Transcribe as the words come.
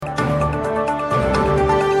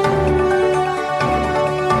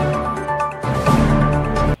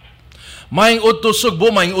Maing udto Sugbo,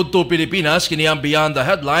 maing udto Pilipinas, kini ang Beyond the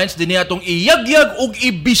Headlines, din atong iyagyag ug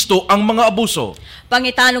ibisto ang mga abuso.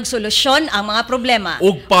 Pangitanog solusyon ang mga problema.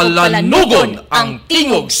 Ug palanugon ang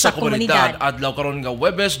tingog sa komunidad. Adlaw karon nga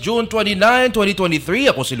Huwebes, June 29,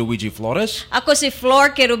 2023. Ako si Luigi Flores. Ako si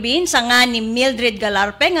Flor Kerubin, sanga ni Mildred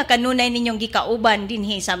Galarpe, nga kanunay ninyong gikauban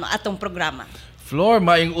dinhi sa atong programa. Flor,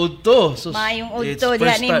 maing udto. Maayong udto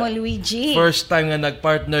dira ni mo, Luigi. First time nga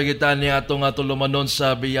nagpartner kita ni atong tulumanon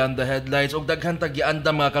sa Beyond the Headlines. Og daghan tag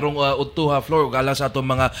giandam mga karong udto ha, Flor. Og alang sa atong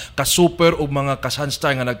mga ka-super o mga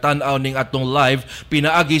ka-Sunstar nga nagtan-aw ning atong live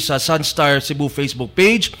pinaagi sa Sunstar Cebu Facebook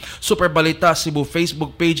page, Super Balita Cebu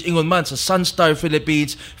Facebook page, ingon man sa Sunstar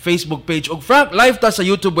Philippines Facebook page. Og Frank, live ta sa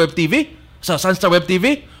YouTube Web TV, sa Sunstar Web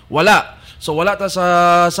TV? Wala. So wala ta sa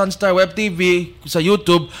Sunstar Web TV sa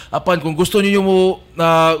YouTube. Apan kung gusto niyo mo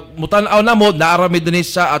mutan-aw na mo, naaramid din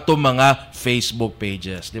sa atong mga Facebook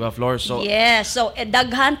pages, di ba, Flor? So yes, so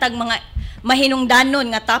daghan tag mga mahinungdanon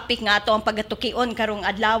nga topic nga ato ang pagatukion karong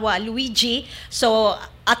adlaw, Luigi. So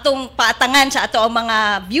atong paatangan sa ato ang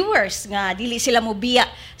mga viewers nga dili sila mobiya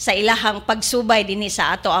sa ilahang pagsubay dinhi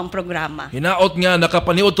sa ato ang programa. Hinaot nga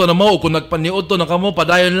nakapaniud to na mo, kung nagpaniud to na kamo,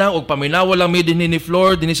 padayon lang og paminawa lang mi dinhi ni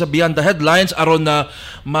Flor dinhi sa Beyond the Headlines aron na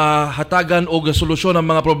mahatagan og solusyon ang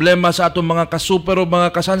mga problema sa atong mga ka-super o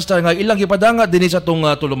mga ka-Sunstar nga ilang gipadanga dinhi sa atong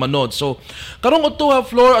tulumanod. So karong utuha,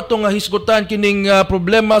 Flor, atong hisgutan kining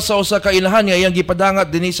problema sa usa ka inahan nga iyang gipadanga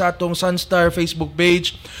dinhi sa atong Sunstar Facebook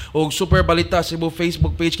page og Super Balita Cebu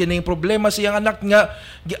Facebook page kining problema siyang anak nga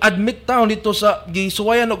gi-admit taon dito sa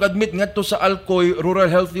gisuwayan og admit ngadto sa Alcoy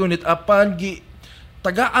Rural Health Unit apan gi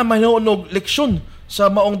tagaan man og leksyon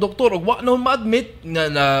sa maong doktor og wa na ma-admit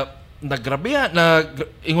nga nagrabihan na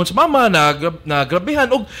ingon sa mama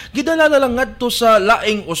nagrabihan og gidala na lang ngadto sa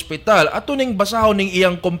laing ospital. Ato ning basahon ning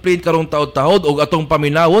iyang complaint karong taod-taod og atong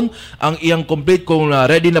paminawon ang iyang complaint kung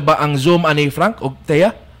ready na ba ang Zoom ani Frank og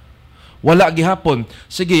Teya. Wala gihapon.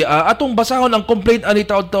 Sige, atong basahon ang complaint ani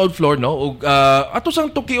taod-taod, Flor, no? Ug ato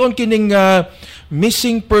sang tukion kining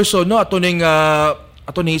missing person, no? Ato ning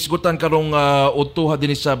isgutan karong udtuha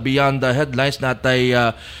dinhi sa Beyond the Headlines natay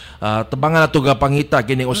tabangan nato ga pangita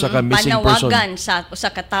kining usa ka missing person. Panawagan sa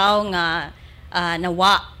usa ka tawo nga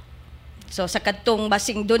nawa. So sa kadtong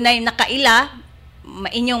basing dunay nakaila,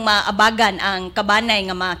 inyong maabagan ang kabanay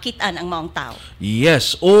nga makitaan ang maong tao.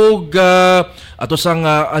 Yes, og ato sang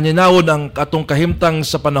aninawon ang atong kahimtang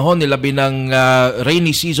sa panahon ni labi ng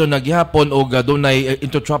rainy season na gihapon og dunay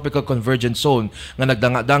intertropical convergence zone nga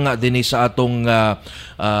nagdanga-danga dinhi sa atong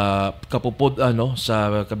kapupod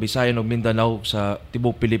sa Kabisayan ug Mindanao sa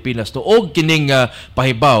tibuok Pilipinas to og kining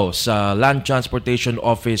pahibaw sa Land Transportation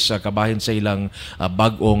Office kabahin sa ilang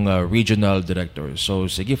bag-ong regional director. So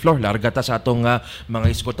sige, Flor, larga ta sa atong mga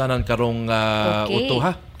hisgutanan karong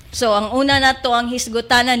utuha. So ang una nato ang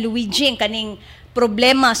hisgutanan, Luigi, kaning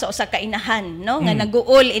problema sa usa ka inahan, no? Nga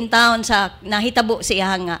nag-uol in town sa nahitabo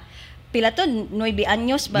siya nga pila to 9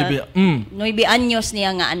 anyos ba? 9 anyos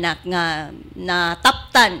niya nga anak nga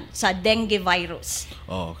nataptan sa dengue virus.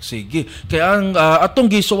 Oh, sige. Kaya ang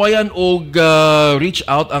atong gisuwayan og reach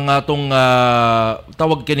out ang atong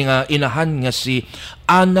tawag kini nga inahan nga si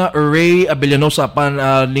Ana Ray Abellanosa pan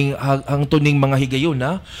hangtod ning mga higayon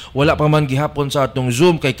na wala pa man gihapon sa atong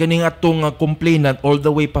Zoom kay kining atong complainant all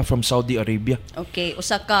the way pa from Saudi Arabia. Okay,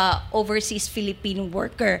 usa ka overseas Philippine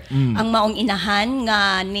worker ang maong inahan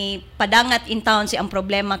nga ni padangat in town si ang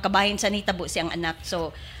problema kabahin sa nitabo siyang anak.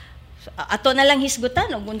 So ato na lang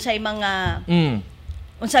hisgutan og unsay mga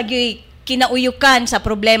unsa gyud kinauyukan sa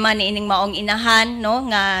problema ni ining maong inahan, no,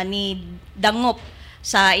 nga ni dangop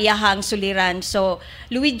sa iyahang suliran. So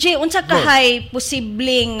Luigi, unsa kahay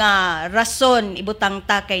posibleng rason ibutang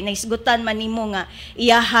ta kay naisgutan man nimo nga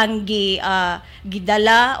iyahang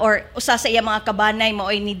gidala or usa sa iya mga kabanay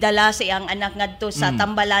maoy nidala sa iyang anak ngadto sa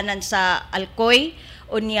tambalanan sa Alcoy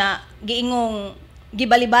unya giingong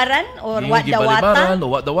gibalibaran or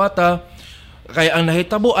wadawata kay ang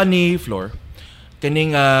nahitabo ani Flor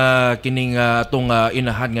kining atong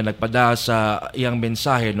inahan nga nagpada sa iyang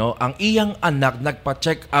mensahe, no, ang iyang anak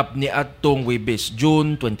nagpa-check up ni atong Huwebes,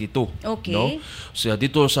 June 22. Okay. No? So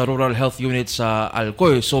dito sa Rural Health Unit sa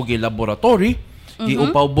Alcoy, so laboratory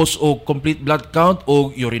giupaubos og complete blood count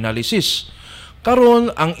og urinalysis.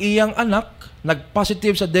 Karon ang iyang anak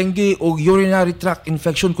nagpositive sa dengue og urinary tract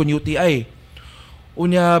infection kun UTI.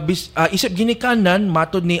 Unya isip ginikanan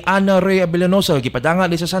matod ni Ana Ray Abellanosa gipadanga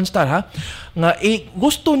ni sa Sunstar ha nga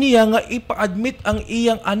gusto niya nga ipa-admit ang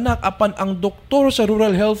iyang anak apan ang doktor sa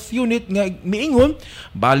Rural Health Unit nga miingon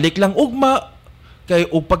balik lang ugma kay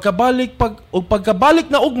og pagkabalik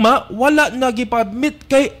na ugma wala na gipa-admit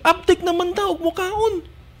kay aptik naman daw og mukaon.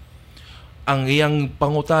 ang iyang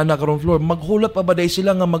pangutana karon floor, maghulat pa ba day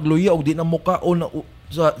sila nga magluya og di na mukaon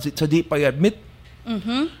sa di pa i-admit?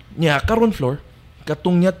 Nya karon floor,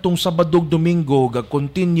 katong tong Sabadog Domingo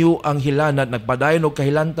ga-continue ang hilanat, nagpadayon og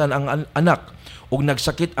kahilantan ang anak ug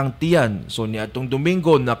nagsakit ang tiyan. So niadtong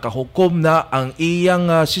Domingo nakahukom na ang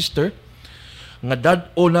iyang sister nga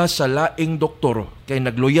dad-o na sa laing doktor kay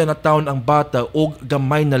nagluya na taon ang bata og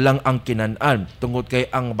gamay na lang ang kinan-an tungod kay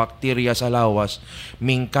ang bakterya sa lawas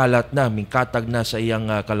mingkatag na sa iyang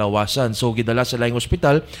kalawasan. So gidala sa laing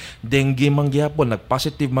ospital, dengue manggihapon,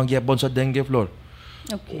 nagpositive manggihapon sa dengue floor.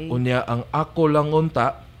 Okay. Unya ang ako lang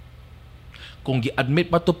unta, kung gi-admit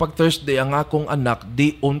pa to pag Thursday ang akong anak,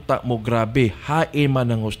 di unta mo grabe, hain man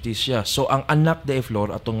ang hostisya. So ang anak de Flor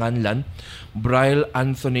atong nganlan, Brian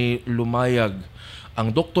Anthony Lumayag.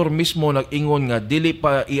 Ang doktor mismo nag-ingon nga dili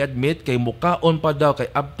pa i-admit kay mukaon pa daw,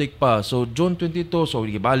 kay uptake pa. So June 22, so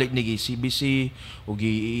gibalik ni CBC o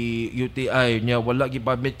UTI niya, wala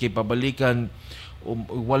gi-admit kay pabalikan,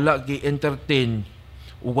 wala gi-entertain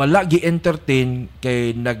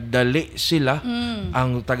kay nagdali sila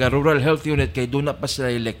ang taga Rural Health Unit kay doon na pa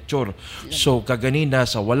sila lecture. So kaganina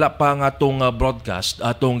sa wala pa nga atong broadcast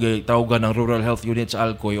atong tawagan ng Rural Health Unit sa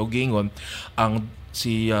Alcoy o giingon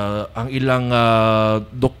ang ilang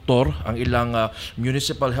doktor, ang ilang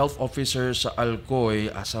municipal health officer sa Alcoy,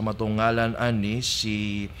 asa matong ngalan ani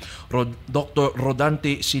si Dr.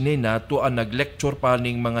 Rodante Sinena, tuan nag-lecture pa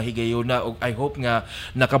ning mga higayuna og I hope nga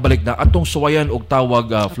nakabalik na atong suwayan og tawag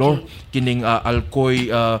floor kining Alcoy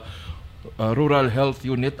Rural Health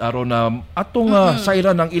Unit aron na atong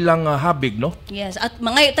sayran ng ilang habig, no? Yes, at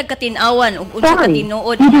mga tagkatinawan ug unsa ka Sorry,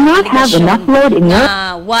 tinuod you do not have enough load in your...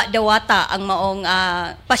 wa dawata ang maong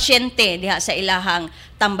pasyente diha sa ilahang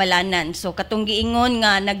tambalanan. So katong giingon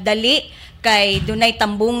nga nagdali kay dunay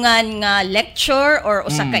tambungan nga lecture or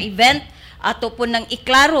usa ka event ato po nang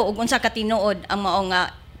iklaro ug unsa ka tinuod ang maong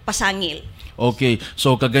pasangil. Okay,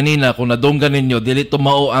 so kaganina kung nadunggan ninyo, dili to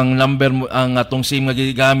mao ang number mo, ang atong SIM nga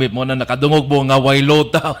gigamit mo na nakadungog mo nga way low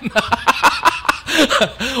down.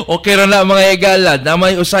 Okay ra na mga higala, na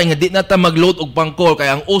may usay nga di na ta mag-load og pang-call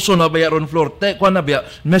kay ang uso na baya ron floor. Kuan na biya,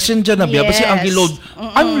 messenger na biya, basi ang gi-load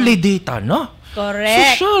only data na.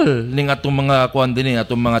 Correct. Social ning atong mga kuan din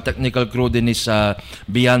atong mga technical crew din sa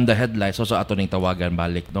Beyond the Headlines. So ato ning tawagan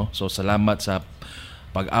balik, no. So salamat sa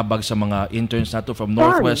pag-abag sa mga interns nato from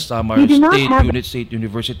Northwest Samar State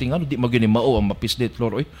University. Ano di magini mao ang mapislit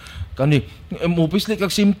floor oy. Kani mo pislit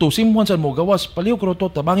kag SIM 2, SIM 1 san mo gawas. Palihog ko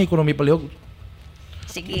to, tabangi ko na may palihog.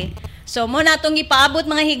 Sige. So mo natong ipaabot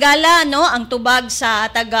mga higala, no, ang tubag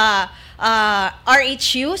sa taga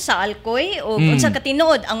RHU sa Alcoy o unsa ka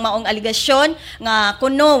tinuod ang maong aligasyon nga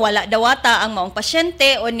kuno wala dawata ang maong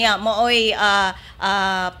pasyente o niya maoy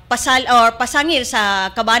pasal or pasangil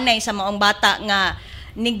sa kabanay sa maong bata nga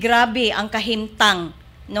ni grabe ang kahimtang,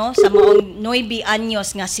 no, sa maong 9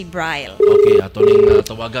 anyos nga si Brian. Okay, ato ning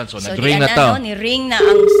tawagan. So nag-ring na ta. No, ni-ring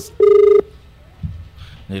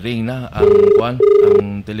na ang kuan,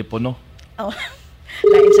 ang telepono. Oh.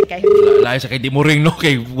 Lain sa kay. Lain sa kay di mo ring, no,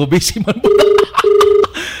 kay busy man po.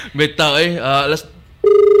 Beta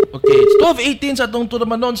okay, it's 12:18 sa atong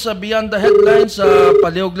tulamanon sa Beyond the Headlines.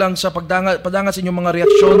 Palihog lang sa padanga sa inyong mga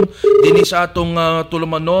reaksyon dinhi sa atong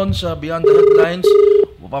tulamanon sa Beyond the Headlines.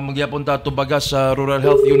 Pamagyapon ta tubaga sa Rural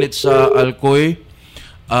Health Unit sa Alcoy.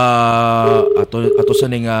 Ato sa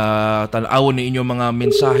ning tan-awon ni inyong mga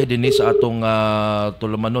mensahe dinhi sa atong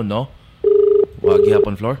tulamanon, no? Wa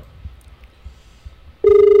gihapon floor.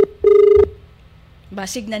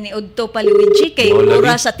 Basig na ni Udto pa Luigi kay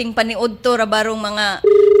oras sa ting paniudto ra barong mga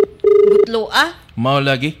gutloa. Mao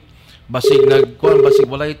lagi. Basig basig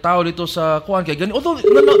walay tao dito sa kuan kay gani. Although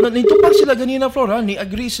nitupag sila ganina floor, ni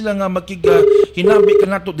agree sila nga hinabi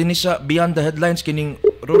kanato dinhi sa Beyond the Headlines kining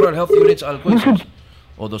Rural Health Unit sa Alcoy.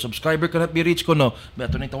 Although subscriber cannot be reached ko, no.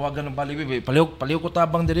 Ato ning tawagan ng baliwi. Palihog ko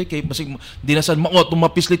tabang diri kay basig di na sad mao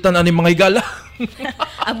tumapislitan ani mga higala.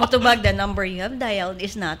 Ang motubag, the number you have dialed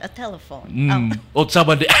is not a telephone.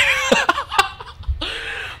 Sabande.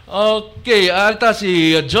 Okay, alta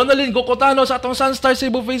si Jonalyn Gokotano sa atong Sunstar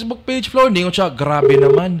Cebu Facebook page floor. Ningon siya, grabe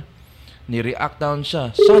naman. Ni-react down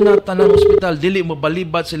siya. Sana tanang ospital, dili mo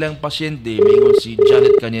balibat silang pasyente. Mingon si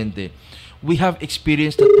Janet Caniente. We have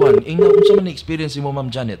experienced that one. Ingna, kung saan man experience mo,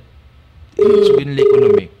 Ma'am Janet? It's Winley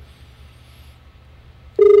Economy.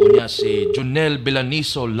 Unya si Junel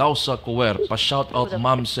Belaniso Lausa Cower. Pa-shout out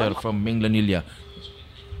Ma'am Sir from Minglanilla.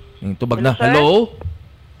 Tubag na. Hello?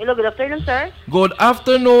 Hello, good afternoon, sir. Good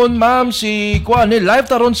afternoon, ma'am. Si live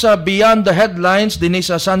taron sa Beyond the Headlines dinhi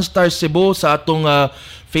sa Sunstar Cebu sa atong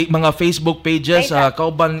mga Facebook pages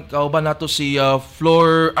kauban nato si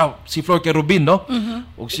Flor Kerubin, no?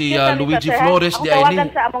 Ug si Luigi Flores di ay ni.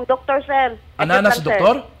 Tawagan sa among doktor, sir. Anana si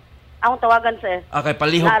doktor? Ang tawagan, sir. Okay,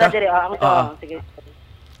 palihog ka. Sige.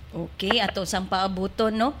 Okay, ato sang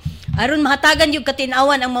paabuton, no? Aron mahatagan yung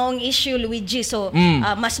katinawan ang maong issue, Luigi. So,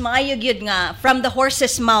 mas maayog yun nga from the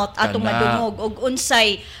horse's mouth atong madungog og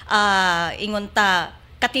unsay ingon ta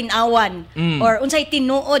katinawan or unsay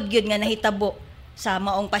tinuod yun nga nahitabo sa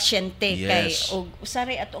maong pasyente kay og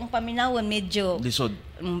usari atong paminawon medyo lisod.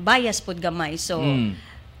 Bias pud gamay. So,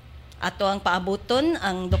 ato ang paabuton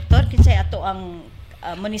ang doktor kinsay ato ang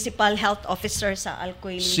Municipal Health Officer sa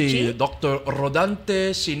Alcoy, Si Luigi. Dr.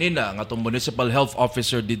 Rodante Sinina, nga itong Municipal Health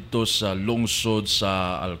Officer dito sa lungsod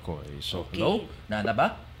sa Alcoy. So, hello? Nana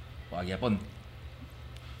ba? Huwag yapon.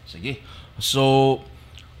 Sige. So,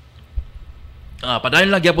 padayon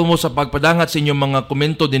lang yapon mo sa pagpadangat sa inyong mga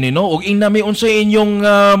komento din, no? O inami unsa inyong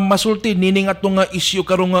masulti, nining atong issue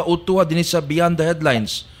karong utuha din sa Beyond the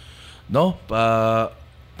Headlines. No?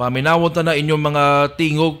 Paminawon ta na inyong mga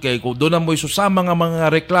tingog kay kung doon na mo'y susama nga mga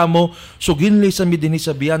reklamo suginli sa midini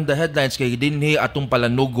sa Beyond the Headlines kay dinhi atong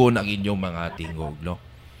palanugon ang inyong mga tingog, no?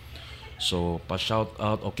 So, pa-shout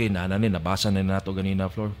out. Okay, nabasa na nato ganina,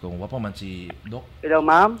 Flor. Kung wapa man si Doc. Hello,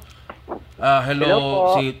 ma'am.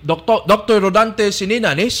 Hello si Dr. Rodante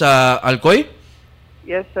Sinina ni sa Alcoy.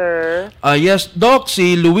 Yes, sir. Yes, Doc,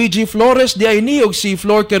 si Luigi Flores di ay ni og si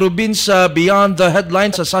Flor Kerubin sa Beyond the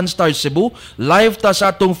Headlines sa Sunstar Cebu. Live ta sa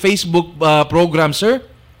atong Facebook program, sir.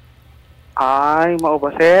 Ay, mao ba,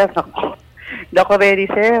 sir? Dako ready,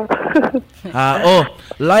 sir.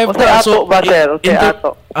 Live O, ta. ato ba, sir?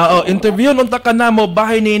 Ato. Interview nung taka na mo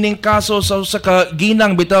bahay nining kaso sa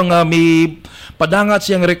kaginang bitaw nga may padangat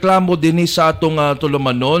siyang reklamo dinhi sa atong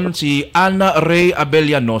tulumanon si Ana Ray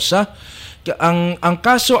Abellanosa. Ang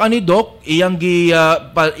kaso ani Doc,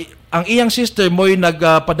 ang iyang sister mo'y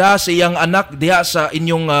nagpada sa iyang anak diha sa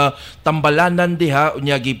inyong tambalanan diha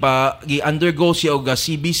unya gi-undergo siya og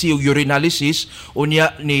CBC og urinalysis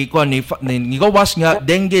unya ni gawas nga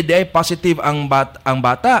dengue di positive ang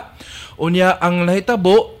bata. Unya ang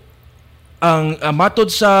nahitabo ang matod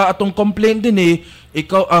sa atong complaint dinhi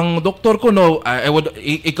ikaw ang doktor ko no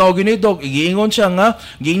ikaw gini Doc giingon siya nga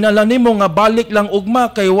giingnalan nimo nga balik lang ugma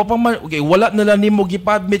kay wala na lang nimo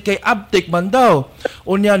gipadmit kay abtik man daw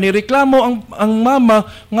unya ni reklamo ang mama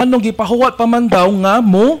nganong gipahuwat pa man daw nga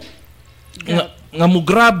mo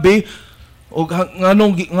grabe og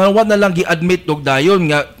nganong nga na lang gi-admit og dayon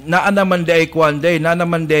nga naa naman day kwanday na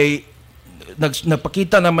naman day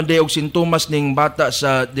nagpakita naman day og sintomas ning bata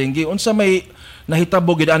sa dengue unsa may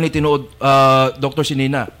nahitabo gid ani tinuod Dr.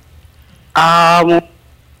 Sinina?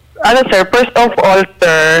 Sir, first of all,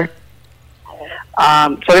 sir,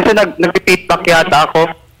 sorry sir, nag-feedback yata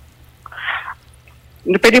ako.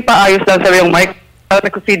 Pwede pa ayos lang sir yung mic.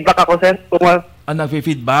 Nag-feedback ako, sir.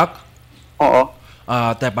 Nag-feedback? Oo.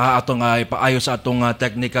 Tepa, atong ipaayos atong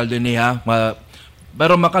technical din niya.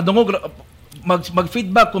 Pero makadungog,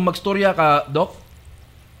 mag-feedback kung mag-storya ka, Doc?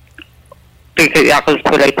 Sige, ako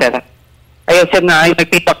sulay, sir. Ayun, sir, na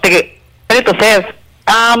nag-feedback. Sige, ganito, sir.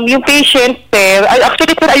 Yung patient, sir,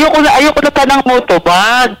 actually, sir, ayoko na pa ng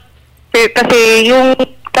motobag. Kasi yung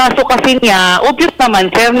kaso kasi niya, obvious naman,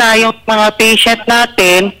 sir, na yung mga patient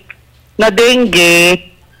natin na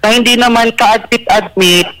dengue, na hindi naman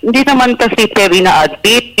ka-admit, hindi naman kasi, sir,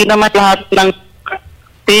 ina-admit. Hindi naman lahat ng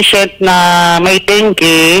patient na may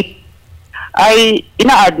dengue ay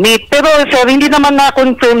ina-admit. Pero sir, hindi naman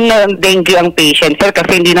na-confirm na dengue ang patient, sir,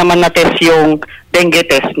 kasi hindi naman na-test yung dengue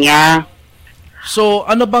test niya. So,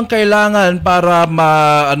 ano bang kailangan para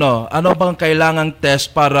ano bang kailangang test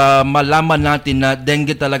para malaman natin na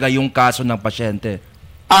dengue talaga yung kaso ng pasyente?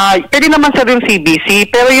 Pwede naman sir yung CBC,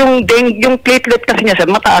 pero yung platelet kasi niya sir,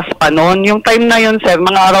 mataas pa noon. Yung time na yun sir,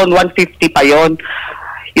 mga around 150 pa yon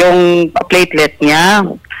yung platelet niya.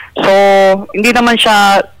 So, hindi naman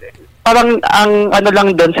siya parang ang ano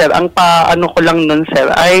lang doon sir, ang paano ko lang doon sir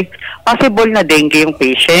ay possible na dengue yung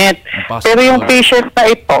patient. Possible. Pero yung patient na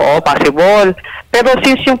ito, possible. Pero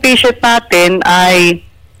since yung patient natin ay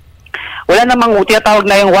wala namang tinatawag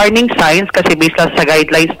na yung warning signs kasi based lang sa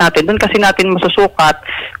guidelines natin, doon kasi natin masusukat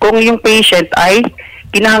kung yung patient ay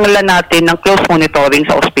kinahanglan natin ng close monitoring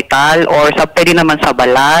sa ospital or sa pwede naman sa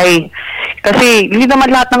balay. Kasi hindi naman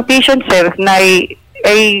lahat ng patient sir na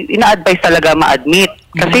ay ina-advise talaga ma-admit.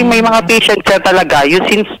 Kasi may mga patients sir talaga, yun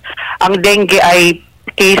since ang dengue ay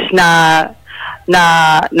case na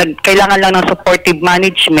kailangan lang ng supportive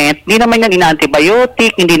management, hindi naman yan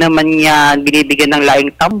ina-antibiotic, hindi naman yan binibigyan ng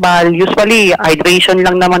laing tambal. Usually, hydration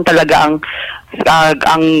lang naman talaga ang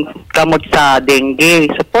ang gamot sa dengue.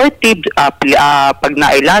 Supportive, pag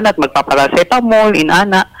nailanat, magpaparacetamol,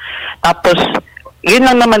 inana. Tapos, yun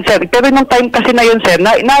lang naman, sir. Pero nung time kasi na yun, sir,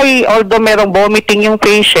 although merong vomiting yung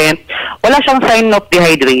patient, wala siyang sign of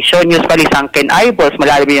dehydration. Usually, sunken eyeballs,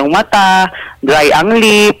 malalim yung mata, dry ang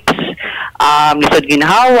lips, lisod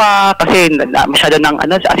ginhawa, kasi masyado ng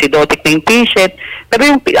acidotic na yung patient. Pero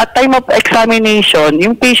yung at time of examination,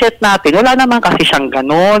 yung patient natin, wala naman kasi siyang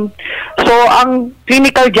ganun. So, ang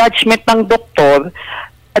clinical judgment ng doktor,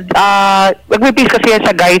 mag-base kasi yan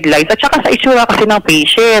sa guidelines at saka sa itsura kasi ng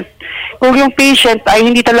patient. Kung yung patient ay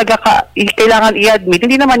hindi talaga kailangan i-admit,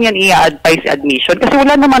 hindi naman yan i-advise admission kasi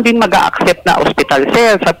wala naman din mag-a-accept na hospital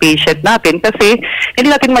sir sa patient natin kasi hindi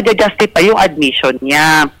natin ma-justify yung admission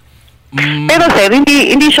niya. Pero sir,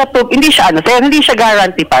 hindi siya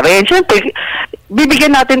guarantee pa rin. Siyempre,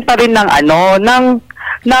 bibigyan natin pa rin ng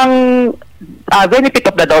benefit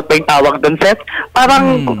of the doubt ba yung tawag doon, sir?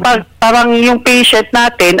 Parang yung patient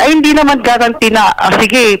natin ay hindi naman guarantee na,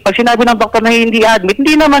 sige, pag sinabi ng doktor na hindi admit,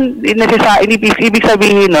 hindi naman ibig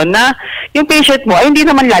sabihin nun na yung patient mo ay hindi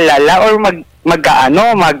naman lalala or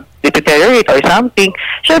mag-deteriorate or something.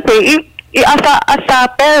 Siyempre, as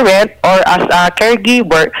a parent or as a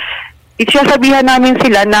caregiver, isasabihan namin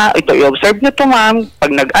sila na ito i-observe nyo to ma'am,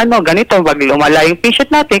 pag ganito, pag lumala yung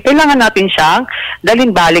patient natin, kailangan natin siyang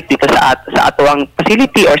dalhin balik dito sa atuang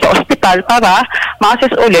facility or sa hospital para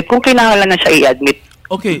ma-assess ulit kung kailangan na siya i-admit.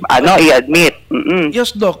 Okay. I-admit.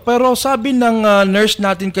 Yes, Doc. Pero sabi ng nurse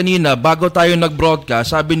natin kanina, bago tayo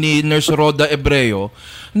nag-broadcast, sabi ni Nurse Roda Ebreo,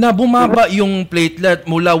 na bumaba yung platelet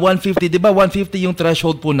mula 150, di ba 150 yung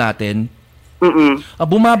threshold po natin?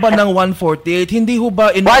 Bumaba ng 148. Hindi ho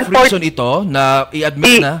ba enough reason ito na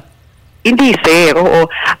i-admit na? Hindi, sir. Oo.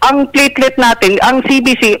 Ang platelet natin, ang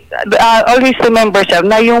CBC, always remember, sir,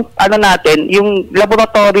 na yung natin, yung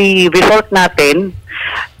laboratory result natin,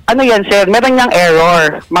 yan, sir, meron niyang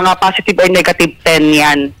error. Mga positive or negative 10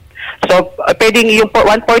 yan. So, pwedeng yung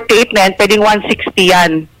 148 na yan, pwedeng 160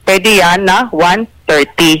 yan. Pwede yan na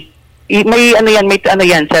 130. May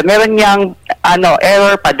yan, sir. Meron niyang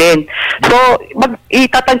error pa din. So,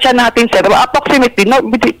 itatansya natin, sir. Approximately,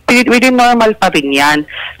 within normal pa rin yan.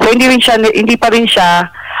 So, hindi pa rin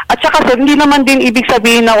siya. At saka, sir, hindi naman din ibig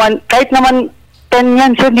sabihin na kahit naman 10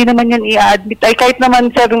 yan, sir, hindi naman yan i-admit. Ay, kahit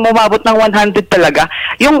naman, sir, umabot ng 100 talaga.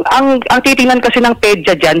 Ang titingnan kasi ng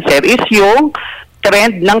PEDSA dyan, sir, is yung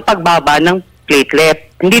trend ng pagbaba ng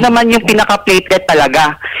platelet. Hindi naman yung pinaka-platelet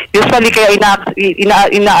talaga. Usually kaya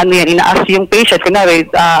ina-ask yung patient, kunwari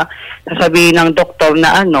sasabihin ng doktor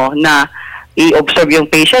na na i-observe yung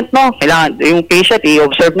patient, no? Kailangan yung patient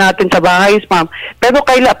i-observe natin sa bahay, ma'am. Pero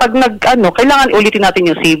kailangan ulitin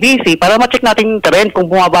natin yung CBC para ma-check natin yung trend kung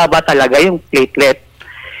bumababa talaga yung platelet.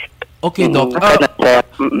 Okay, Doc.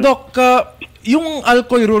 Doc, yung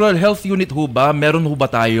Alcoy Rural Health Unit ho ba, meron ho ba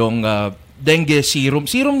tayong dengue serum?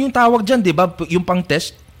 Serum yung tawag dyan, di ba? Yung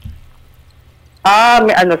pang-test?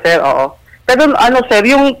 May sir, oo. Pero sir,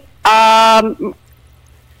 yung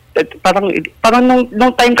parang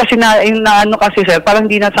nung time kasi na kasi sir, parang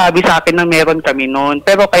hindi nasabi sa akin na meron kami noon.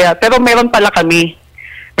 Pero meron pala kami.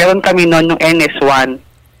 Meron kami noon yung NS1.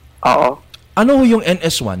 Oo. Ano yung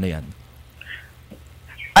NS1 na yan?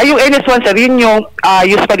 Yung NS1 sir, yun yung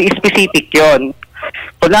usually specific yun.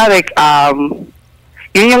 Kunwari,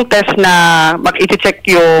 yun yung test na mag-i-check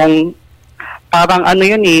yung parang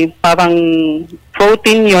parang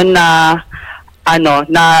protein yun na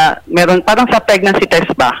na meron parang sa pregnancy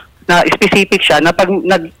test ba na specific siya na pag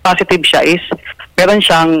nag-positive siya is meron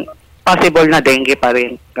siyang possible na dengue pa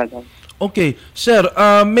rin. Ganun. Okay, sir,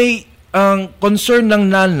 may concern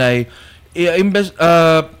ng nanay imbes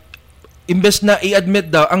na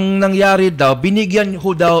i-admit daw, ang nangyari daw, binigyan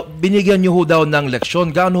niyo ho daw ng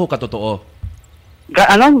leksyon. Gaano ho katotoo?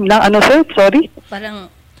 Sir? Sorry?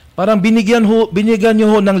 Parang binigyan niyo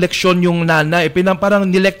ho ng leksyon yung nanay. Parang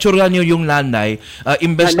nilecturean niyo yung nanay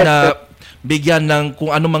imbes na bigyan ng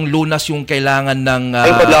kung anumang lunas yung kailangan ng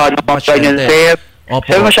pasyente. Sir. Opo.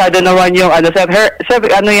 Sir, masyado naman yung sir. Sir,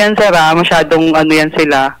 yan, sir, masyadong yan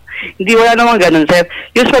sila. Hindi, wala naman ganun, sir.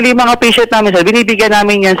 Usually, mga patient namin, sir, binibigyan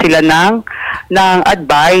namin yan sila ng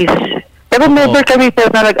advice. Pero never kami, sir,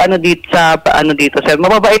 na dito sa, dito, sir.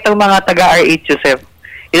 Mababait ang mga taga-RHU, sir.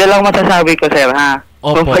 Ito lang masasabi ko, sir, ha?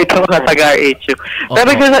 Mababait ang mga taga-RHU.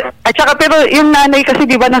 Pero yung nanay kasi,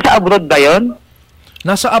 di ba, nasa abroad ba yun?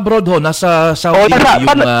 Nasa abroad ho, nasa Saudi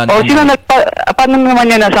paano naman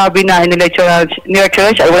niya nasabi na nilecturean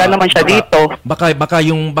siya? Wala naman siya dito.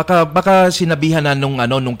 Baka sinabihan na nung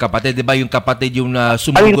kapatid, 'di ba? Yung kapatid yung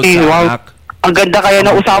sumunod sa anak. Ang ganda kaya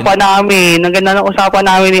ng usapan namin. Ang ganda ng usapan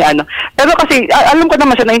namin ni ano. Pero kasi, alam ko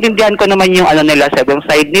naman siya, naintindihan ko naman yung ano nila, sa yung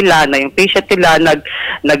side nila, na yung patient nila,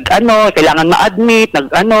 kailangan ma-admit,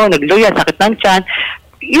 nagluya, sakit ng tiyan.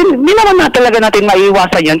 Yun, hindi naman talaga natin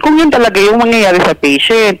maiiwasan yun kung yun talaga yung mangyayari sa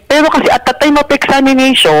patient. Pero kasi at the time of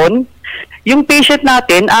examination, yung patient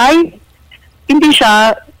natin ay hindi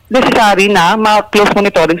siya necessary na ma-close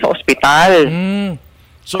monitoring sa ospital.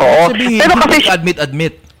 So, Oo. sabihin, Pero kasi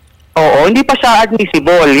admit. Oo, hindi pa siya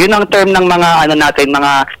admissible. Yun ang term ng mga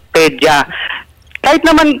mga pedya. Kahit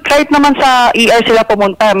naman sa ER sila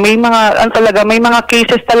pumunta, may mga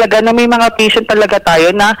cases talaga na may mga patient talaga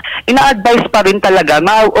tayo na ina-advise pa rin talaga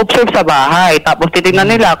ma-observe sa bahay. Tapos titingnan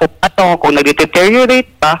nila kung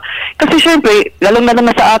nag-deteriorate pa. Kasi syempre, lalo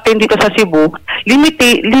na sa atin dito sa Cebu,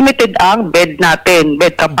 limited ang bed natin,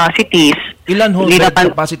 bed capacities. Ilan ho bed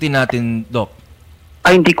capacity natin, Doc?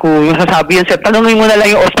 Ay, hindi ko masasabi yan, sir. Tanungin mo na lang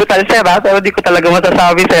yung hospital, sir, ha? Pero hindi ko talaga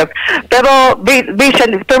masasabi, sir. Pero, based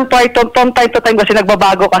from time to time kasi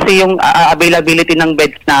nagbabago kasi yung availability ng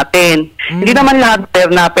beds natin. Hindi naman lahat, sir,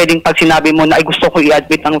 na pwedeng pag sinabi mo na, ay gusto ko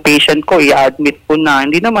i-admit ang patient ko, i-admit ko na.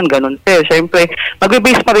 Hindi naman ganun, sir. Siyempre,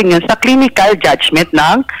 mag-base pa rin yun sa clinical judgment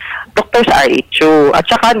ng doktor sa RHU at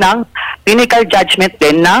saka ng clinical judgment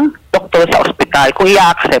din ng doktor sa ospital kung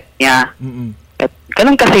i-accept niya.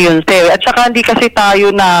 Ganun kasi yun, sir. At saka hindi kasi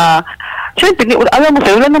tayo na, siyempre, alam mo,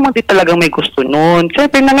 sir, wala naman din talagang may gusto nun.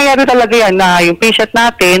 Siyempre, nangyayari talaga yan na yung patient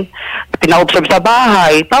natin, pina-observe sa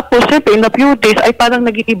bahay, tapos, siyempre, in a few days, ay parang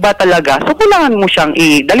nag-iiba talaga. So, kailangan mo siyang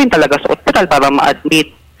i-dalhin talaga sa ospital para ma-admit.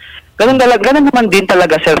 Ganun naman din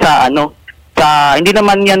talaga, sir, hindi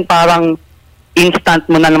naman yan parang instant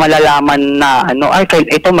mo na malalaman na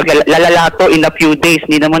ito maglalala to in a few days.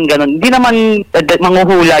 Hindi naman ganun. Hindi naman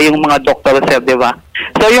manghuhula yung mga doktor, sir, di ba?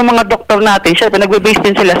 So yung mga doktor natin, syempre nagbe-base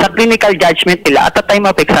din sila sa clinical judgment nila at the time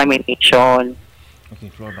of examination. Okay,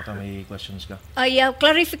 Flor, baka may questions ka? Yeah,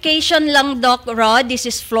 clarification lang, Doc Rod. This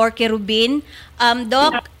is Flor Kerubin.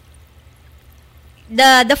 Doc,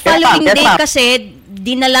 the following day kasi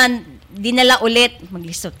dinala ulit,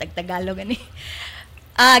 maglisod tag-Tagalog ani.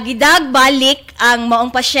 Gidagbalik ang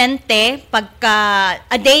maong pasyente pagka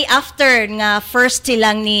a day after nga first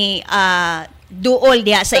silang ni duol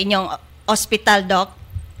diha sa inyong hospital, Doc.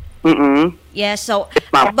 Yes, so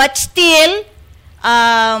but still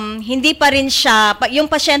hindi pa rin siya yung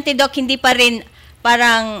pasyente, Doc, hindi pa rin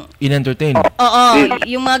parang in-entertain. Oo,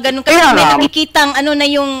 yung mga ganun kasi may nakikitang na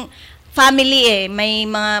yung family may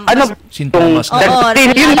mga sintomas.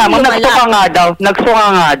 Yun nga, nagsuka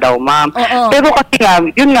nga daw, ma'am. Pero kasi nga,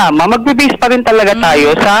 yun nga, ma'am, magbe-base pa rin talaga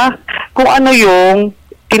tayo sa kung ano yung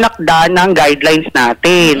tinakda ng guidelines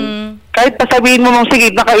natin. Kahit pasabihin mo,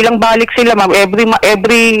 sige, nakailang balik sila, ma'am,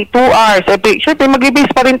 every 2 hours, syempre,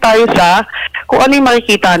 magbe-base pa rin tayo sa kung ano yung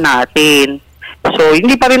makikita natin. So,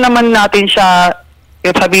 hindi pa rin naman natin siya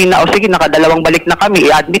sabihin na, sige, nakadalawang balik na kami,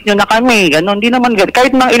 i-admit nyo na kami, gano'n. Hindi naman,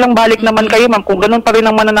 kahit mga ilang balik naman kayo, ma'am, kung gano'n pa rin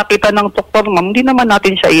naman na nakita ng doktor, ma'am, hindi naman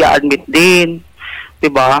natin siya i-admit din.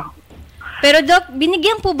 Diba? Pero, Doc,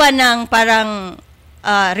 binigyan po ba ng parang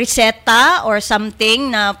reseta or something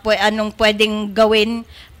na anong pwedeng gawin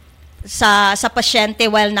sa pasyente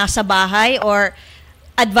while nasa bahay, or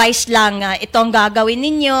advice lang itong gagawin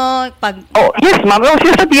ninyo pag... Yes, ma'am.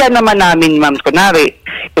 Sinasabihan naman namin, ma'am, kunwari,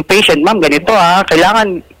 yung patient, ma'am, ganito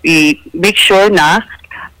kailangan i-make sure na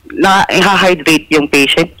i-hydrate yung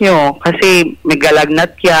patient nyo kasi may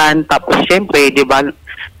galagnat yan, tapos syempre, di ba,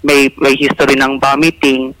 may history ng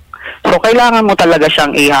vomiting. So, kailangan mo talaga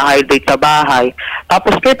siyang i-hydrate sa bahay.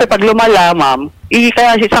 Tapos, kaya pag lumala, ma'am,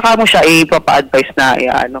 kaya saka mo siya ipapa-advise na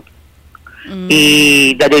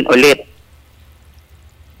i-dadin ulit.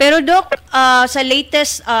 Pero, Doc, sa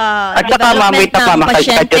latest at saka, development ng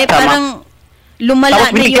pasyente, parang lumala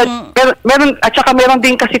na yung... Meron, at saka meron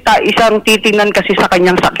din kasi isang titingnan kasi sa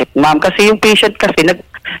kanyang sakit, ma'am. Kasi yung patient kasi,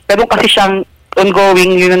 meron kasi siyang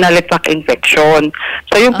ongoing urinary tract infection.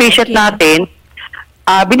 So, yung patient natin,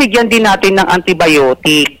 binigyan din natin ng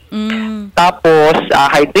antibiotic. Tapos,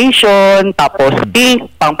 hydration, tapos zinc,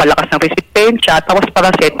 pangpalakas ng resistensya, tapos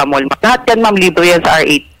paracetamol. Lahat yan, ma'am, libre yan sa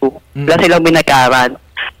R82. Wala silang binagaran.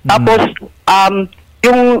 Tapos,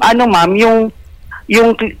 yung ma'am, yung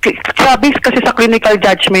sabi kasi sa clinical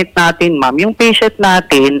judgment natin, ma'am, yung patient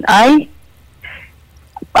natin ay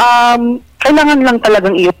kailangan lang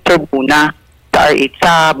talagang i-observe muna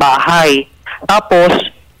sa bahay. Tapos,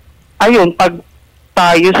 ayun, pag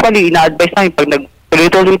usually, ina-advise namin pag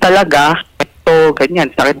nagtuloy-tuloy talaga, ito, ganyan,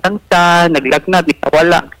 sakit ng tiyan, naglagnat, di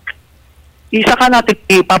wala. Isa ka natin,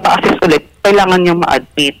 ipapa-assess ulit, kailangan niyang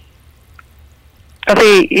ma-admit.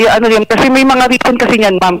 Kasi, kasi may mga reason kasi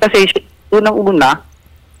niyan, ma'am, kasi unang-una,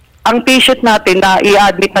 ang patient natin na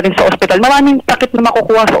i-admit na rin sa ospital, maraming sakit na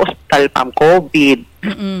makukuha sa ospital, ma'am. COVID,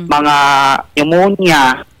 mga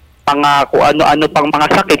pneumonia, mga kung ano-ano pang mga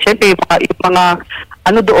sakit. Siyempre, yung mga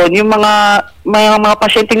ano doon, yung mga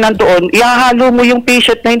pasyenteng nandoon, ihahalo mo yung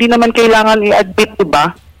patient na hindi naman kailangan i-admit,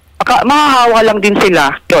 diba? Mahahawa lang din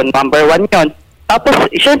sila. Yun, number 1 yun. Tapos,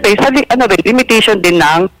 siyempre, limitation din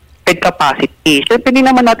ng bed capacity. Siyempre, hindi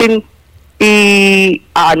naman natin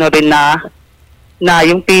na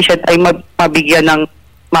yung patient ay mabigyan ng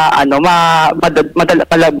madala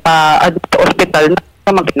sa ospital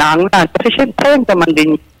na magkinahanglan. Kasi syempre, naman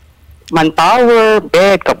din manpower,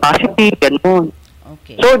 bed, capacity, ganun.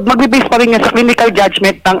 Okay. So, magbe-base pa rin yan sa clinical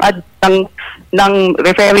judgment ng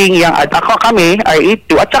referring yung ako kami,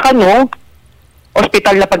 R82, at saka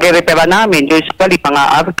hospital na pag-repera namin, usually mga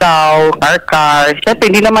Argao, Carcar.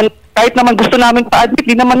 Syempre, hindi naman, kahit naman gusto namin pa-admit,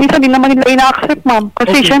 hindi naman nila ina-accept, ma'am.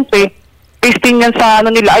 Kasi syempre, based din yan sa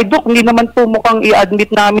nila, ay Dok, hindi naman po mukhang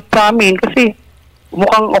i-admit namin sa amin kasi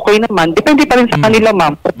mukhang okay naman. Depende pa rin sa kanila,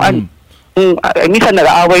 ma'am. Minsan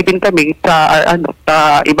nag-aaway din kami sa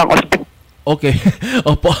ibang hospital. Okay.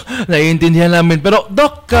 Opo, naiintindihan namin. Pero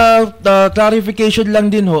Doc, clarification lang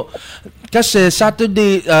din ho. Kasi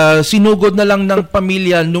Saturday, sinugod na lang ng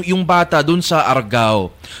pamilya yung bata dun sa Argao.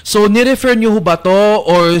 So, nirefer nyo ho ba to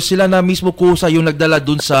or sila na mismo kusa yung nagdala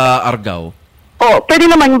dun sa Argao? Pwede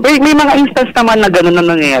naman, may mga instance naman na gano'n na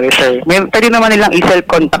nangyayari, sir. Pwede naman nilang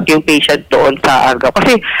i-self-contact yung patient doon sa Argao.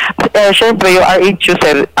 Kasi, syempre, yung RHU,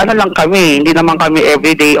 sir, lang kami, hindi naman kami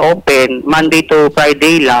everyday open, Monday to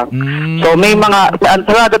Friday lang. So, may mga,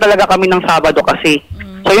 sarado talaga kami ng Sabado kasi.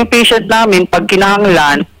 So, yung patient namin, pag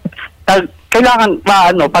kinahanglan, kailangan,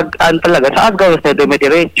 talaga, sa Argao, sir,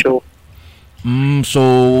 dumidiretso. So,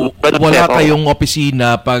 wala kayong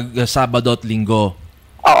opisina pag Sabado at Linggo?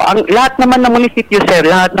 Lahat naman ng munisipyo, sir,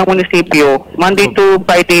 Monday to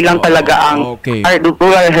Friday lang talaga ang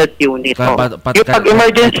rural health unit. Yung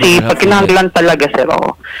pag-emergency, pag kinahanglan talaga, sir,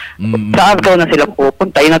 sa Argao na sila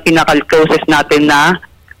pupunta. Yun ang pinaka-closest natin na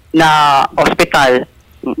hospital.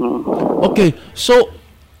 Okay, so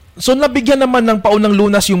nabigyan naman ng paunang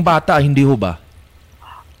lunas yung bata, hindi ho ba?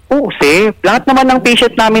 Oo, sir. Lahat naman ng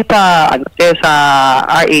patient namin sa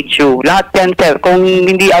RHU, lahat yan, sir. Kung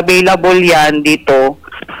hindi available yan dito,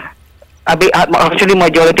 actually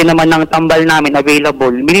majority naman ng tambal namin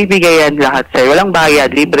available, binibigay yan lahat, sir. Walang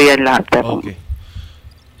bayad, libre yan lahat, sir. Okay.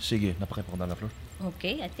 Sige, napakipakunta na, Flor.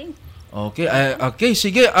 Okay, I think. Okay,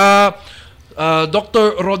 sige.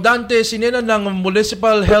 Dr. Rodante Sinena ng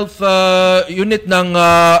Municipal Health Unit ng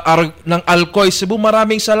Alcoy, Cebu.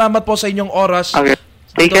 Maraming salamat po sa inyong oras. Okay.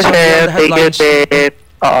 Thank you, sir. Thank you, sir.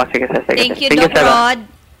 Oo, sige, sir. Thank you, Doc Rod.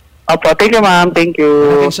 Opo, thank you, ma'am. Thank you.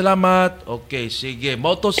 Maraming salamat. Okay, sige.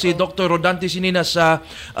 Mauto si Dr. Rodante Sinina sa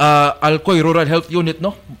Alcoy Rural Health Unit,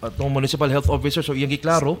 no? Atong Municipal Health Officer. So, iyang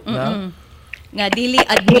giklaro na nga dili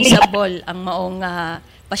admissible ang maong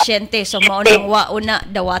pasyente. So, maong wauna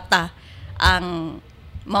dawata ang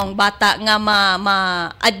maong bata nga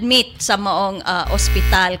ma-admit sa maong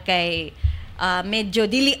ospital kay medyo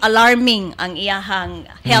dili alarming ang iyahang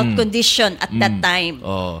health condition at that time.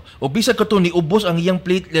 O bisan ka to ni ubos ang iyang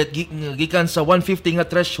platelet gikan sa 150 nga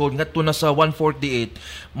threshold ngadto na sa 148,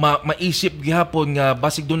 maisip gihapon nga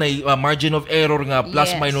basig dunay margin of error nga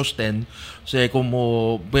plus minus 10. So kung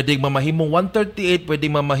mo pwedeng mamahimong 138,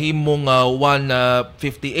 pwedeng mamahimong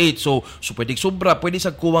 158. So pwedeng sobra, pwede sa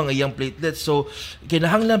kuwang iyang platelets. So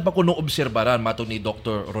kinahanglan pa kuno obserbaran mato ni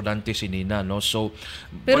Dr. Rodante Sinina, no. So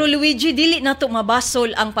pero Luigi, dili nato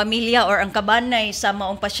mabasol ang pamilya or ang kabanay sa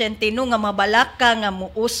maong pasyente no nga mabalaka nga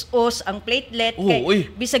muus-us ang platelet kay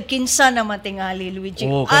bisag kinsa naman tingali, Luigi.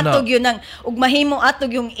 Atog yun ang ug mahimong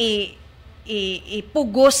atog yung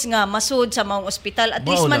ipugos nga masud sa maong ospital. At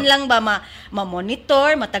least man lang ba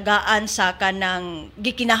ma-monitor, matagaan sa kanang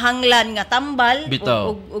gikinahanglan nga tambal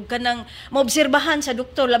ug kanang maobserbahan sa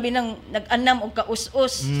doktor labi nang nag-anam og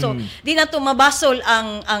kaus-us. So di na to mabasol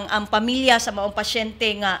ang pamilya sa maong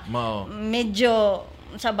pasyente nga medyo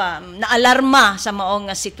naalarma sa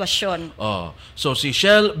maong sitwasyon. So si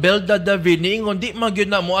Shell Belda David niingon di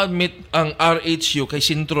magyud na mo admit ang RHU kay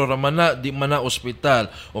sentro ra man na di man na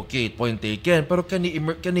ospital. Okay, point taken. Pero kani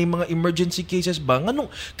mga emergency cases ba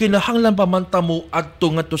nganong kinahanglan pa man ta mo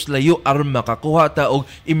adto ngadto sa layo aron makakuha ta og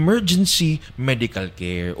emergency medical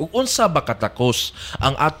care. Ug unsa ba katakos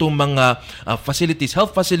ang atong mga facilities,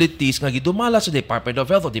 health facilities nga gidumala sa Department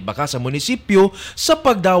of Health o di ba sa munisipyo sa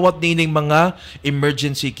pagdawat nining mga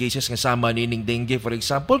emergency cases nga sama nining dengue, for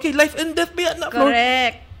example, kay life and death ba na, Flor?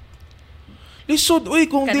 Correct. Lisod,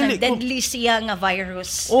 kung kanang deadly siya nga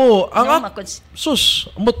virus. ang sus,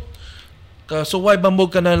 Kasuway ba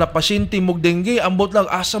mo ka na pasyente mog dengue, ambot lang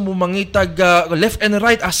asa mo mangitag left and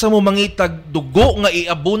right, asa mo mangitag dugo nga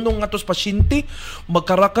iabono nga tos pasyente,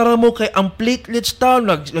 magkarakara mo kay ang platelets down,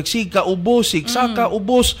 nagsika ubos, sigsaka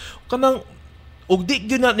ubos, kanang ug di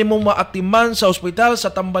gyud na nimo maatiman sa ospital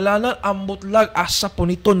sa Tambalanan, ambot lang asa po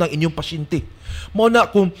nito ng inyong pasyente. Mo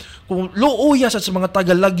na kung luuya sa mga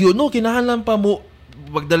taga-Lagyo, no, kinahanglan pa mo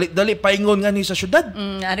magdali paingon nga ni sa syudad.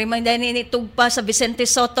 Ari man dani ni tugpa sa Vicente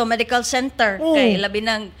Soto Medical Center kay labi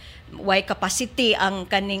nang why capacity ang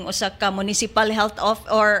kaning usa ka municipal health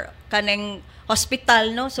or kaning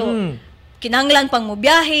hospital, no, so kinahanglan pang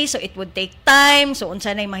mobiyahe, so it would take time, so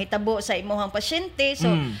unsa nay mahitabo sa imong pasyente,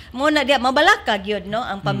 so mo na dia mabalaka gyud, no,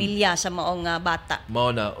 ang pamilya sa maong bata.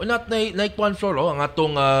 Mao na unat like one floor ang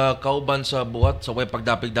atong kauban sa buhat sa way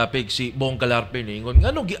pagdapig-dapig si Bong Calarpe ningon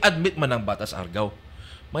ngano gi-admit man ang bata sa Argao.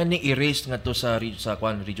 May ni-erase nga to sa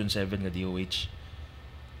Region 7 nga DOH.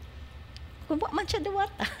 Kung wa man siya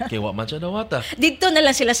dawata. Kay wa man siya dawata. Dito na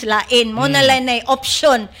lang sila silain. Mo na lang na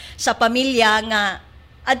option sa pamilya nga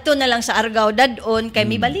adto na lang sa Argao dadon kay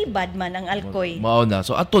mibalibad man ang alkoy. Mao na.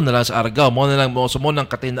 So adto na lang sa Argao, mo na lang mo nang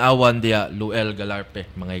katinawan dia Luel Galarpe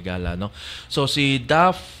mga igala, no. So si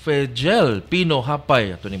Dafegel Pino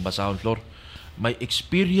Hapay ato ning basahon floor. My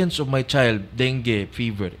experience of my child, dengue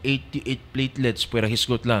fever, 88 platelets, pwera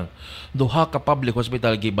hisgot lang. Duha ka public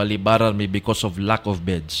hospital gibalibaran mi because of lack of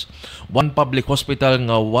beds. One public hospital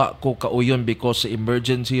nga wa ko kauyon because sa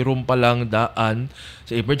emergency room pa lang daan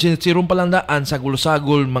sa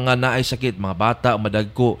gulsagol mga naay sakit, mga bata,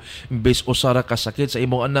 madagko. Imbes usara ka sakit sa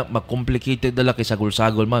imong anak, mag-complicated dala kay sa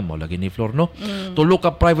gulsagol man. Mo lagi ni floor, no? Tulo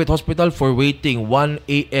ka private hospital for waiting 1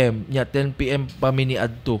 a.m. nya 10 p.m. pa mini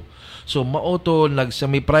adto. So mao to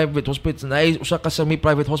nag-semi-private hospital na usa ka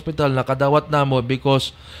semi-private hospital nakadawat namo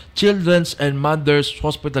because Children's and Mothers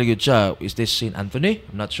Hospital yun siya. Is this St. Anthony?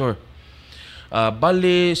 I'm not sure.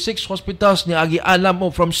 Bali 6 hospitals ni agi alam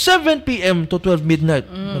mo from 7 p.m. to 12 midnight.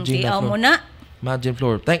 Imagine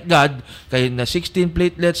floor. Thank God kay na 16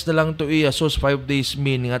 platelets na lang to iya, so 5 days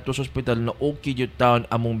nga to sa hospital na okay jud taon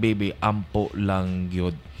among baby, ampo lang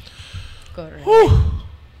gyud. Correct.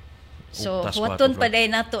 So, waton pa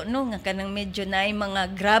day nato, no, nga kanang medyo naay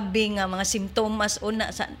mga grabe nga mga simptomas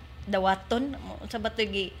una sa dawaton. Sa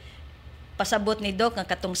batoy pasabot ni Doc nga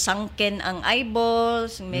katong sunken ang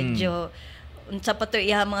eyeballs, medyo unsa pa to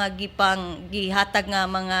iya mga gihatag nga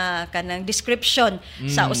mga kanang description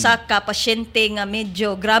sa usa ka pasyente nga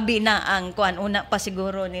medyo grabe na ang kuan una pa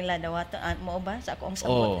siguro nila dawaton. Mo ba sa akong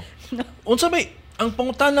sabot? Unsa may ang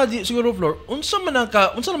pangutana di siguro floor, unsa naman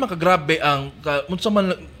ka grabe ang unsa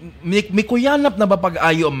man may kuyanap na ba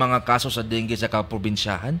pag-ayo ang mga kaso sa dengue sa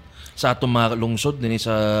kaprobinsyahan sa atong mga lungsod dinhi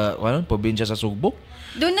sa probinsya sa Sugbo?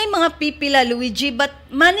 Doon ay mga pipila, Luigi, but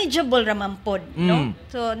manageable raman pod, no?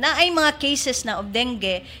 So naay mga cases na of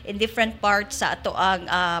dengue in different parts sa ato ang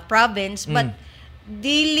province, but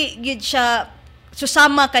dili gyud siya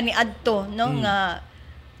susama kani adto, no, nga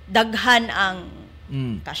daghan ang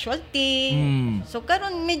casualty. So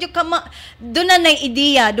karon medyo doon na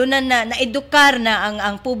ideya, doon na naedukar na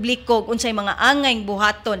ang publiko unsay mga angay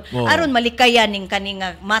buhaton aron malikayan ning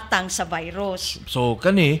kaninga matang sa virus. So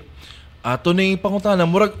kani ato ning pangutana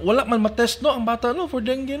murag wala man matest, no, ang bata, no, for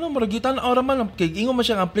dengue, no, murag gitan ora man kay ingon man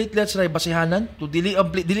siya ang platelets ray basihanan, to dili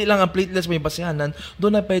lang ang platelets may basihanan,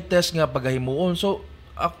 doon na pay test nga pagahimuon. So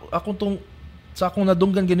akong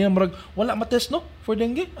nadunggan ganyan murag wala matest, no, for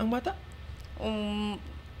dengue ang bata.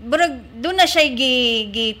 Doon na siya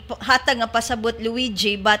hatag nga pasabot,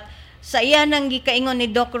 Luigi, but sa iya nang gikaingon ni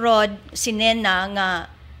Doc Rod Sinena nga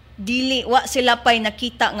dili wa sila pay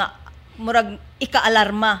nakita nga murag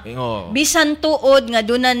ika-alarma. Bisan tuod nga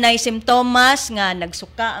doon na nay simptomas nga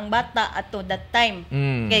nagsuka ang bata ato that time.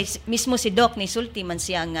 Kay mismo si Doc ni sulti man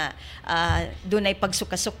siya nga doon ay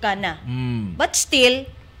pagsuka-suka na. But still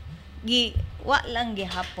wa lang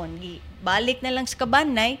gihapon balik na lang sa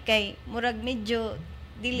kabanay kay murag medyo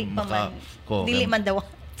dili pa man dili man daw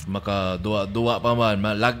makaduwa pa man,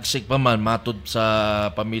 malagsik pa man matud sa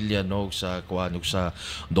pamilya, no, sa kuan sa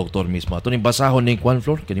doktor mismo. Ato ning basahon ning kuan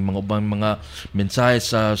floor kini mga ubang mga mensahe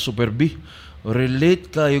sa Super B.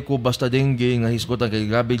 Relate kayo ko basta dengue nga hisgotan kay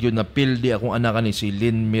grabe gyud na pildi akong anak ni si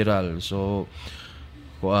Lynn Miral. So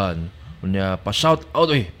kuan unya pa-shout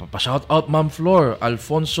out Ma'am Flor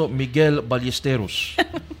Alfonso Miguel Ballesteros.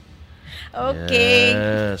 Okay.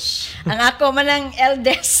 Yes. Ang ako man ang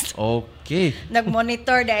eldest. Okay.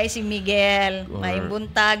 Nag-monitor dahil si Miguel. May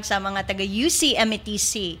buntag sa mga taga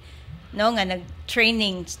UCMETC, no, nga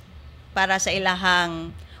nag-training para sa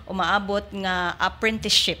ilahang umaabot nga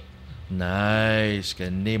apprenticeship. Nice.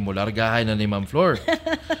 Kani mo largahay na ni Ma'am Flor.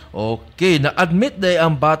 Okay, na-admit day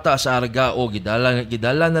ang bata sa Argao.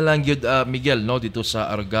 Gidala na lang yun, Miguel, no, dito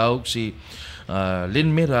sa Argao. Si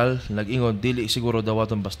Lynn Miral, nag-ingon, dili siguro daw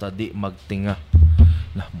atong basta di magtinga.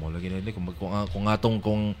 Nah, mo lagi na kung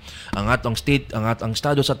ang state, ang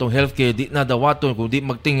estado sa atong healthcare, di na daw aton, kung di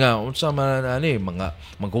magtinga, unsa man ani, mga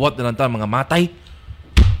maghuwat na lang ta, mga matay.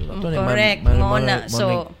 Correct. Muna.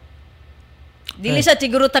 So, dili sa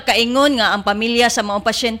siguro ta kaingon nga ang pamilya sa mga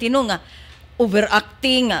pasyente no nga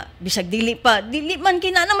overacting nga bisag dili man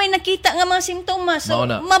kinana may nakita nga mga simptomas. So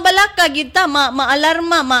mabalaka gyud ta,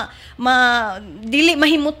 maalarma, dili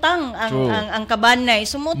mahimutang ang kabanay.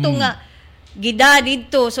 Sumuto nga gida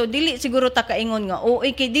dito. So dili siguro ta kaingon nga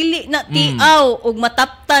kay dili na tiaw og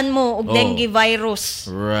mataptan mo og dengue virus.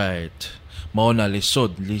 Right. Mao na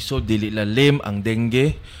lisod dili lalim ang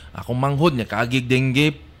dengue. Akong manghod niya kaagig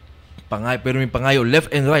dengue. Pero may pangayo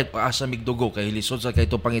left and right paasa mig dugo kay lisod sa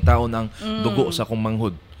kay to pangitaon ang dugo sa akong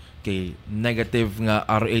manghod kay negative nga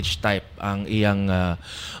RH type ang iyang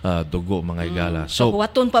dugo mga igala. So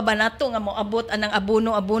waton pa ba nato nga moabot anang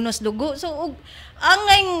abonos dugo. So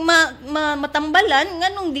angay matambalan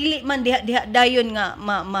nganong dili man diha dayon nga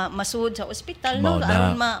masuod sa ospital no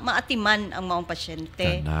aron maatiman ang maong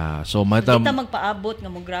pasyente. So kita magpaabot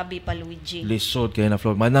nga mo grabe pa Luigi. Lisod kay na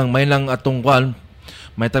Flor. May lang atong kwan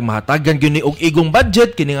may mahatagan gyud og igong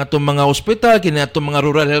budget kining atong mga ospital, kining atong mga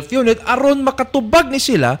rural health unit aron makatubag ni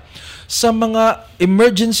sila sa mga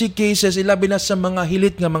emergency cases, ilabi na sa mga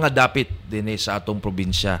hilit nga mga dapit dinhi sa atong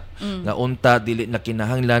probinsya. Nga unta dili na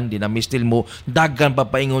kinahanglan dinamistil mo daghan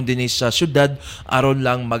papaingon dinhi sa syudad aron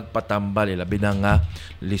lang magpatambal, ilabi na nga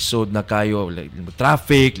lisod na kayo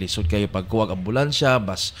traffic, lisod kayo pagkuwag ambulansya,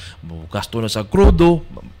 bas gasto na sa krudo.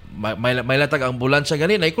 May latag ang ambulansya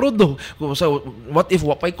gani na krudo. What if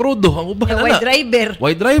wapay krudo ang uban na?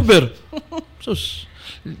 White driver. Sus.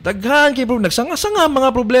 Daghan kay bro nagsanga-sanga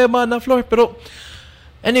mga problema na Flor, pero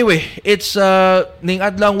anyway, it's ning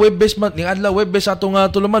adlaw Webes atong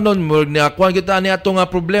tulumanon mo ni akuan kita ni atong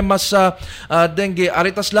problema sa dengue.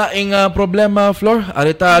 Aritas laing problema Flor.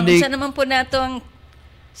 Arita ni sa naman po natong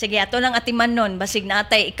sige ato lang atimanon basig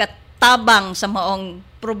natay ikatabang sa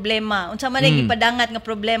maong problema. Unsa man ang ipadangat nga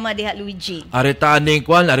problema diha Luigi? Arita aning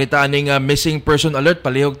missing person alert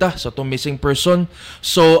palihog ta sa tong missing person.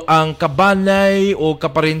 So ang kabanay o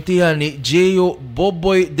kaparentihan ni Gio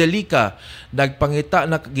Boboy Delica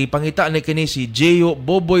gipangita ni kini si Gio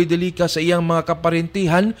Boboy Delica sa iyang mga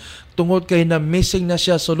kaparentihan tungod kay na missing na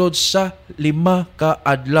siya sulod sa 5 ka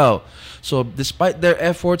adlaw. So despite their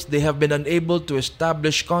efforts, they have been unable to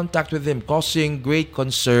establish contact with him, causing great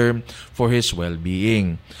concern for his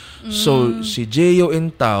well-being. So si Gio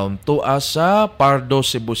in town tuwa sa Pardo,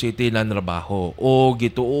 Cebu City na trabaho o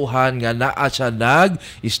gituuhan nga naa siya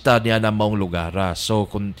nag-ista niya na maong lugara. So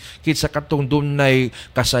kung kitsa katong dunay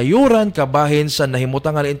kasayuran kabahin sa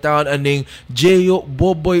nahimutangan in town aning Gio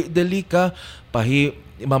Boboy Delica,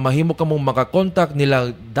 mamahimo ka mong makakontak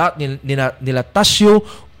nila Tasyo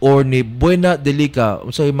or ni Buena Delica.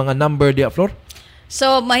 Unsa yung mga number diya Flor?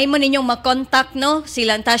 So mahimo ninyong makontak no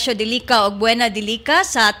sila Tasyo Delica o Buena Delica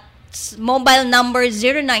sa mobile number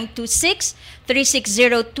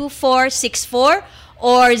 0926-360-2464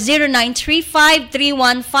 or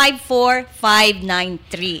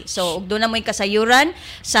 0935-3154593. So ug do na mo'y kasayuran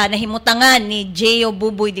sa nahimutangan ni Gio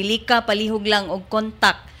Boboy Delica, palihog lang og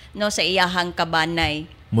kontak no sa iyahang kabanay.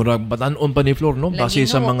 Murag batan-on pa ni Flor no base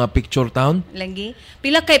sa mga picture town. Lagi.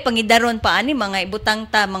 Pila kay pangidaron pa ani mga ibutang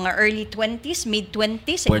ta mga early 20s, mid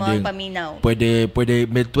 20s mga paminaw. Pwede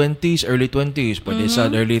mid 20s, early 20s, pwede sa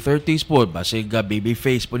early 30s po base baby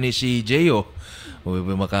face po ni si Gio.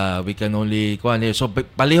 We can only so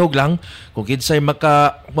palihog lang kung kinsay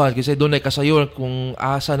kinsay dunay kasayon kung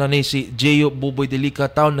asa na ni si Gio Boboy Delica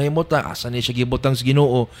town na himuta asa ni siya gibutang sa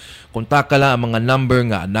Ginoo, kontak la ang mga number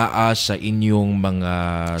nga naa sa inyong mga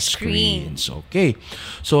screens. Okay,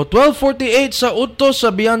 so 12:48 sa utos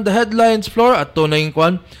sa Beyond the Headlines Floor at to na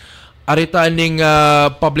yung arita ning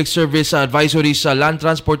public service advisory sa Land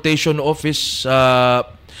Transportation Office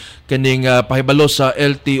kaning pahibalo sa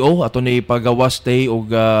LTO ato ni pagawas tay og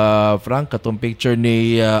Frank katong picture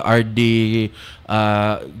ni RD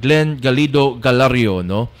Glenn Galido Galario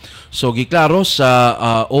no. So giklaro sa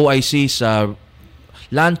OIC sa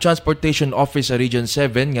Land Transportation Office sa Region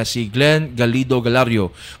 7 nga si Glenn Galido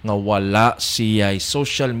Galario nga wala siya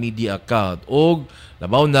social media account og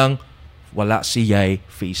labaw nang wala siya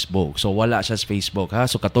Facebook. So wala siya sa Facebook ha.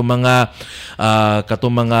 So katong mga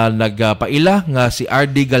nagpaila nga si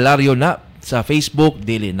RD Galario na sa Facebook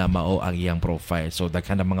dili na mao ang iyang profile. So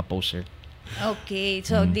daghan na mga poster. Okay.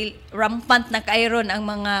 So rampant na kairon ang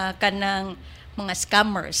mga kanang mga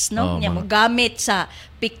scammers, no? Nya mo gamit sa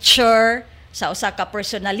picture sa usa ka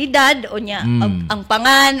personalidad o nya ang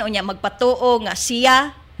pangan o nya magpatuo nga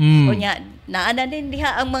siya o nya naana din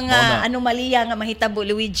diha ang mga anomalya nga mahitabo,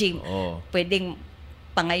 Luigi. Pwedeng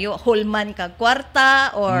pangayo hulman kag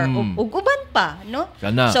kwarta or ug uban pa, no?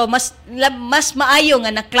 So mas maayo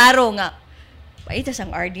nga naklaro nga ito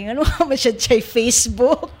sang RD nga no masyad sa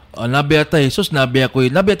Facebook. Nabiya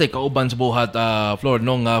tay kauban sa buhat Flor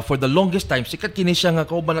nung for the longest time sikat kini siya nga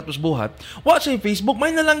kauban nato sa buhat. Wa sa Facebook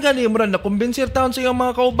may nalang gali mo na kumbensir taon sa iyang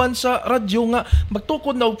mga kauban sa radyo nga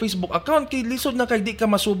magtukod na og Facebook account kay lisod na kay di ka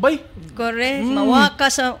masubay. Correct. Mawa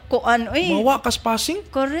ka sa kuan oy. Mawa ka sa passing.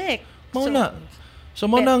 Correct. Mao na.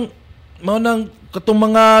 So mao nang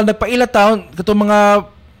katong mga nagpaila taon katong mga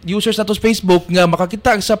users nato sa Facebook nga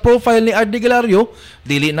makakita sa profile ni RD Galario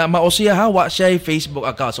dili na mao siya hawa siya ay Facebook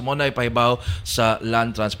account. So mo na ipahibaw sa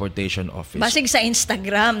Land Transportation Office. Basig sa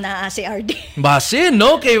Instagram na si RD. Basin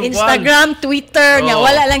no kay Instagram, Twitter nga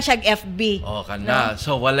wala lang siya FB. Kana. No?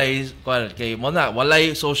 So walay kay mo na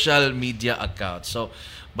walay social media account. So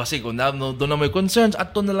basig kung doon na may concerns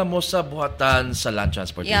at doon na lang mo sa buhatan sa Land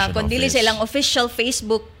Transportation Office. Kung dili silang official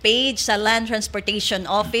Facebook page sa Land Transportation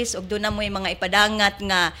Office ug doon na mo yung mga ipadangat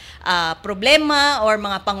nga problema or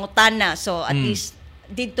mga pangutana. So at least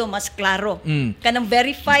dito mas klaro. Kanang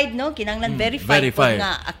verified, no? Kinanglan verified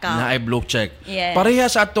nga account. Na ay blue check. Yes. Pareha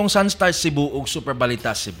sa atong Sunstar Cebu ug Super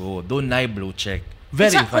Balita Cebu, doon na ay blue check.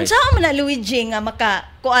 Verified. Unsa man na Luigi nga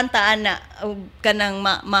makakuantaan na kanang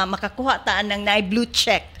makakuha taan ng naay blue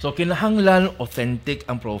check. So kinahanglan authentic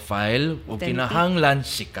ang profile o kinahanglan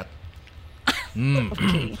sikat.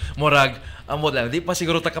 Okay. Murag amo lang di pa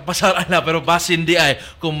siguro ta kapasara na pero basin di ay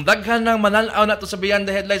kung daghan nang mananaw na to sa Beyond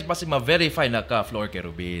the Headlines basin ma-verify na ka Flor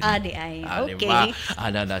Kerubin. Di ay. Okay. Diba?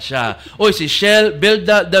 Ana na siya. Oy si Shell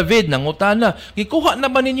Belda David nangutana. Gikuha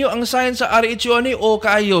na ba ninyo ang sign sa RHU ani o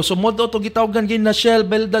kaayo? So modo to gitawgan gin na Shell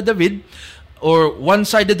Belda David or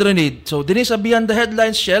one-sided renid. So dinhi sa Beyond the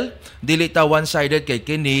Headlines Shell dili ta one-sided kay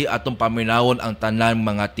kini atong paminawon ang tanan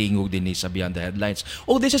mga tingog dinhi sa Beyond the Headlines.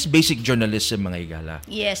 This is basic journalism mga igala.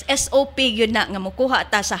 Yes, SOP yun na nga mukuha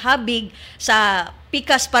ta sa habig sa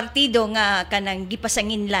pikas partido nga kanang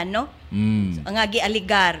gipasanginlan, no? Nga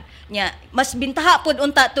gialigar nya mas bintaha pud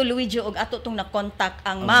unta to Luigi og ato tong na-contact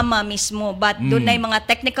ang mama mismo but dunay mga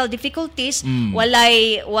technical difficulties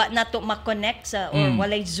walay na to ma-connect sa or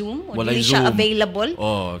walay Zoom o dili siya available.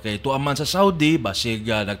 Okay, tuaman sa Saudi basig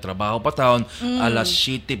nagtrabaho pa taon alas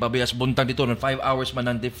 7 pabiyas buntag dito 5 hours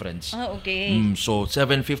man ang difference. Okay. So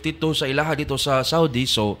 7:52 sa ilaha dito sa Saudi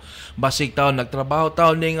so basig taon nagtrabaho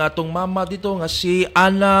taon ning atong mama dito nga si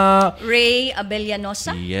Ana Ray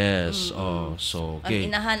Abellanosa. Yes. So okay.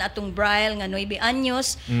 Ang inahan atong Brian nga 9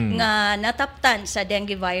 anyos nga nataptan sa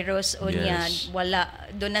dengue virus o niya wala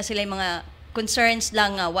doon na sila mga concerns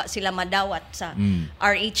lang nga wa sila madawat sa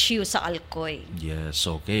RHU sa Alcoy. Yes,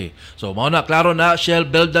 okay. So mao na klaro na Shell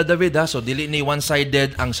Belda David ha. So dili ni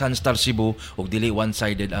one-sided ang Sunstar Cebu ug dili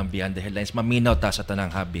one-sided ang Beyond the Headlines. Maminaw ta sa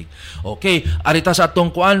tanang habig. Okay, arita sa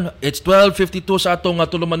atong kuan. It's 12:52 sa atong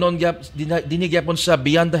tulumanon dinhi gyapon sa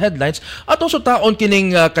Beyond the Headlines. Atong sutaon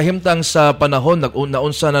kining kahimtang sa panahon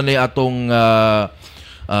naunsa na ni atong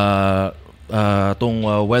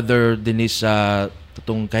weather dinhi sa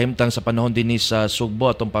atong kahimtang sa panahon dinhi sa Sugbo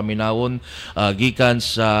atong paminawon gikan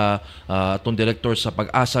sa atong director sa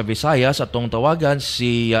Pag-asa Visayas atong tawagan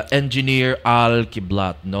si Engineer Al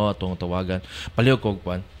Kiblat no atong tawagan palihog kog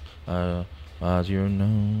kwan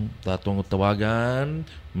atong tawagan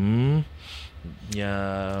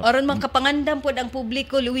Oron makapangandam pod ang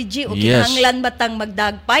publiko Luigi o kinahanglan batang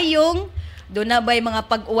magdagpayong do na bay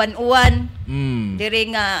mga pag-uwan-uwan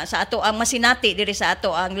diri nga sa ato ang masinati diri sa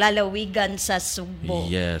ato ang lalawigan sa Sugbo.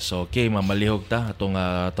 Yes, okay, mamalihog ta atong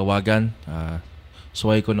tawagan.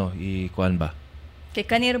 Suway ko no ikuan ba? Kay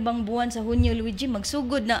kanir bang buwan sa Hunyo Luigi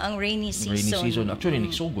magsugod na ang rainy season. Rainy season actually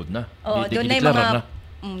nagsugod na. Dunay mga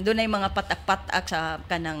dunay mga patak-patak sa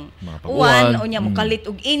kanang uwan o nya mokalit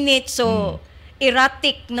og init so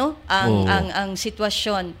erratic no ang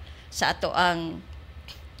sitwasyon sa ato ang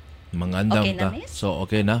mangandam okay ta. So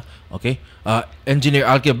okay na. Okay. Engineer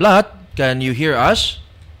Alkeblat, can you hear us?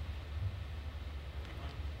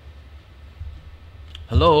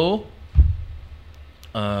 Hello?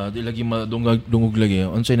 Di lagi madungog lagi.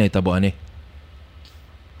 Unsay na itabo ani?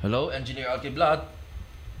 Hello, Engineer Alkeblat.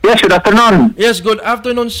 Yes, good afternoon. Yes, good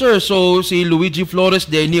afternoon, sir. So, si Luigi Flores,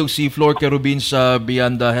 Daniel, si Flor Kerubin sa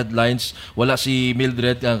Beyond the Headlines. Wala si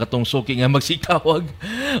Mildred, ang katong suki nga magsikawag.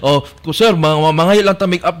 Sir, mga lang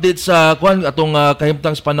tamig update sa atong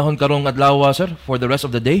kahimtang sa panahon karong adlaw, sir, for the rest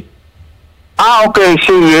of the day. Okay,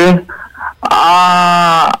 sige.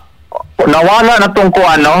 Nawala na itong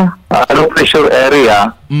low pressure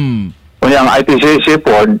area. Kunyang ITCC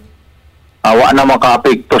po, wa na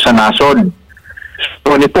makaapekto sa nasod.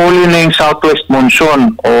 So, nipuli na yung southwest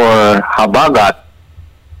monsoon or habagat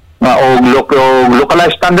na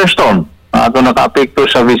localized thunderstorm ito nakaapekto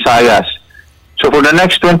sa Visayas. So, for the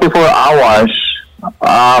next 24 hours,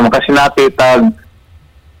 makasinati tag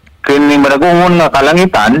kini managungon nga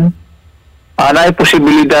kalangitan, na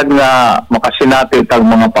posibilidad nga makasinati tag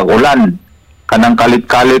mga pag-ulan. Kanang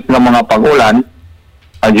kalit-kalit nga mga pag-ulan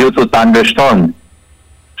due to thunderstorm.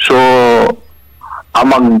 So,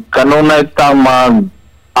 magkanunay tang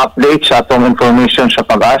mag-update sa atong information sa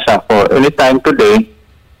pag-asa for anytime today,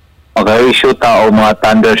 mag-issue ta o mga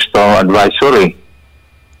thunderstorm advisory.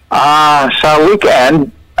 Sa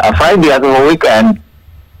weekend, Friday at weekend,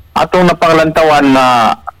 atong napanglantawan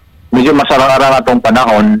na medyo masarang-arang atong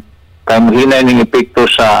panahon kaya mahinay ng epekto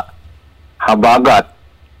sa habagat.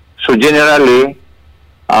 So generally,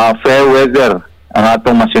 fair weather ang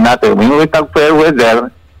atong masinati. May itag fair weather,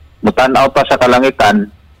 mutanaw pa sa kalangitan,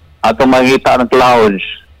 atong makikita ng clouds,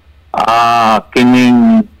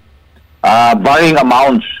 kining varying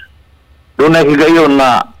amounts. Doon na higayon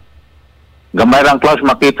na gamay rang clouds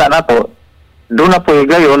makita na to, doon na po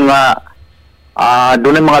higayon nga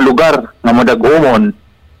doon ay mga lugar na madagumon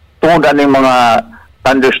tungod ang mga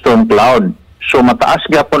thunderstorm cloud. So mataas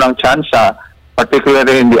gyapon ang tsansa,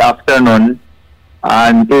 particularly in the afternoon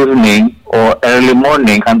and evening or early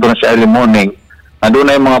morning, kanto na sa early morning, na doon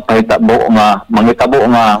ay mga mangitabo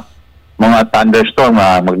nga mga thunderstorm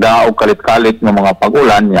nga magdaog kalit-kalit ng mga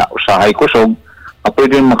pag-ulan nya usahay kusog,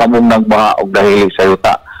 pwede makamumnag baha og dahil sa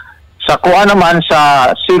yuta. Sa kuha naman sa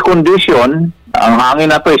sea condition, ang hangin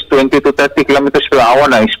na to is 20 to 30 kilometers per hour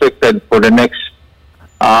na expected for the next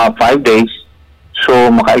 5 days.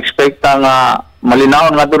 So maka-expect nga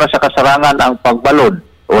malinaw nga doon na sa kasarangan ang pagbalod.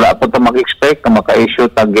 Wala po ito mag-expect na maka-issue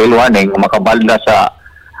tag gale warning, makabalda sa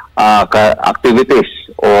activities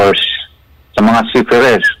or sa mga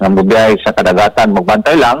seafarers na mabiyahe sa kadagatan.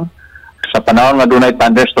 Magbantay lang sa panahon nga doon ay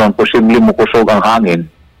thunderstorm, posible mukusog ang hangin.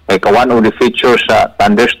 Kaya one of the features sa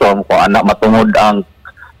thunderstorm, kung anak matungod ang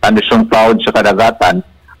thunderstorm cloud sa kadagatan,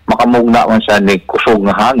 makamugna man sa kusog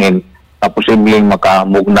nga hangin na posibleng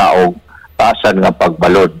makamugna o taasan nga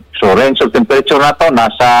pagbalod. So range of temperature na to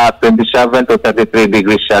nasa 27 to 33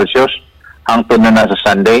 degrees Celsius hangtod na nasa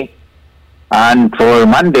Sunday. And for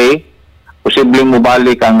Monday, posibleng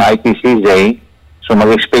mubalik ang ITCJ, so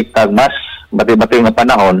mag-expect tag mas bati-bati nga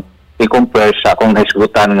panahon i-compare sa kung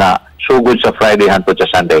naisgutan nga sugod sa Friday hangtod sa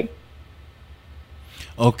Sunday.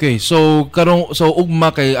 Okay, so ugma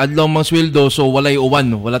kay adlaw mang sweldo, so walay uwan,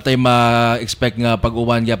 wala tay ma-expect nga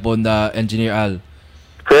pag-uwan gyapon na Engineer Al.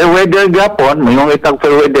 Fair weather gyapon, mayong itag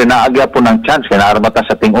fair weather na gyapon ang chance kay naarmata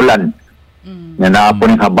sa ting-ulan. Na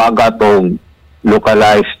naapon ning habagat o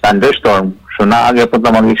localized thunderstorm. So gyapon ta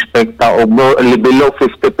mag-expect ta og below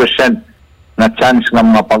 50% na chance nga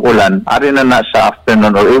mga pag-ulan ari na sa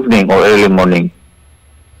afternoon or evening or early morning.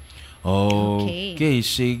 Okay,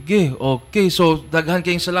 sige. Okay, so daghan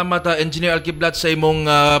kayong salamat Engineer Alkiblat sa imong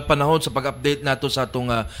panahon sa pag-update nato sa atong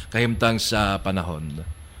kahimtang sa panahon.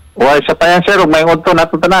 Sa payan sir, mayong udto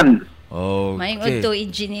nato tanan. Okay. Mayong udto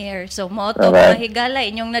Engineer. So mo to mahigala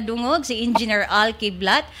inyong nadungog si Engineer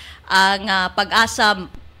Alkiblat ang pag-asa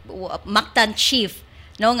Mactan Chief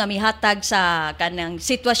no nga mihatag sa kanang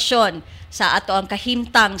sitwasyon sa ato ang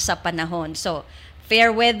kahimtang sa panahon. So fair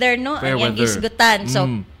weather no fair ang weather. Isgutan. So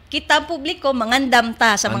kita publiko mangandam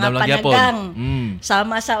ta sa mga panagang.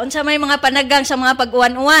 Sama sa unsa may mga panagang sa mga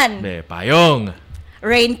pag-uwan-uwan. Payong.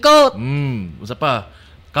 Raincoat. Usa pa?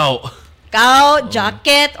 Kao,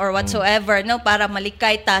 jacket or whatsoever no para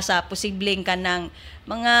malikay ta sa posibleng kanang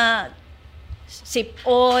mga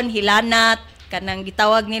sipon, hilanat, kanang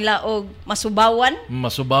gitawag nila og masubawan.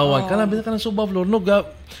 Kanang subaw flor no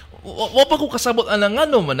wa pa ko kasabot anang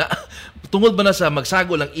man na tungod ba na sa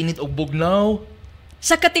magsago lang init og bugnaw.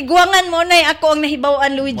 Sa katigwangan mo nay ako ang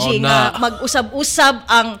nahibaw-an Luigi nga mag-usab-usab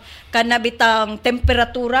ang kanabitang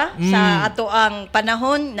temperatura sa ato ang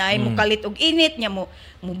panahon na ay mukalit og init nya mo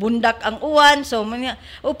mubundak ang uwan so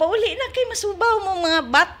pauli na kay masubaw mo mga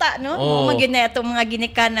bata no mo gyud na atong mga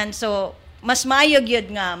ginikanan so mas maayo gyud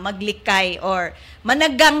nga maglikay or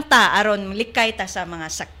managang ta aron likay ta sa mga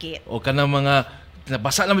sakit o kanang mga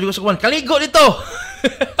nabasa na mo sa kuwan kaligo dito.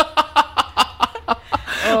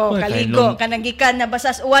 Kaligo kanang gikan na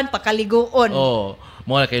basas uwan pakaligoon.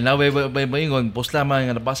 Mo na kay nawe maingon post lamang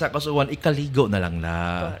nga nabasa ka sa uwan ikaligo na lang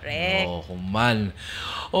na. Correct. Human.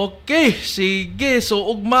 Okay, sige. So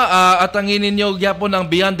ugma atangin ninyo gyapon ang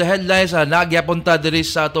Beyond the Headlines nagyapon ta diri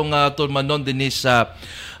sa atong tulmanon dinhi sa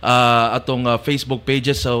atong Facebook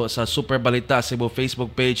pages sa Super Balita Cebu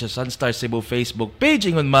Facebook page, sa Sunstar Cebu Facebook page,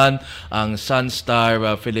 ingon man ang Sunstar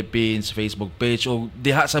Philippines Facebook page o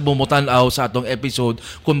diha sa bumutan-aw sa atong episode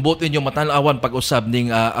kung buot ninyo matan-awan pag-usab ning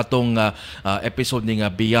atong episode ning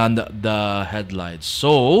Beyond the Headlines.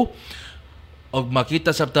 So og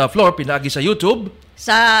makita sa floor pinaagi sa YouTube,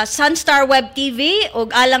 sa Sunstar Web TV ug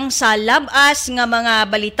alang sa labas nga mga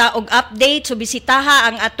balita ug update, so bisitaha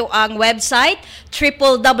ang ato ang website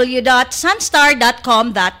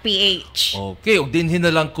www.sunstar.com.ph. Okay, ug dinhi na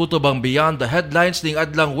lang kutob ang Beyond the Headlines ning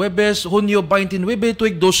adlang Huwebes, Hunyo 29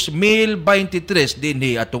 tuig 2023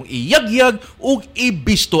 dinhi atong iyagyag ug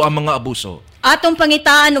ibisto ang mga abuso. Atong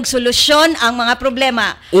pangitaan og solusyon ang mga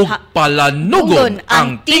problema Ug palanugon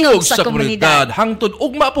ang tingog sa komunidad. komunidad. Hangtod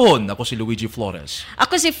ugma pohon. Ako si Luigi Flores.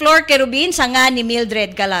 Ako si Flor Kerubin, sanga ni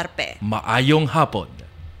Mildred Galarpe. Maayong hapon.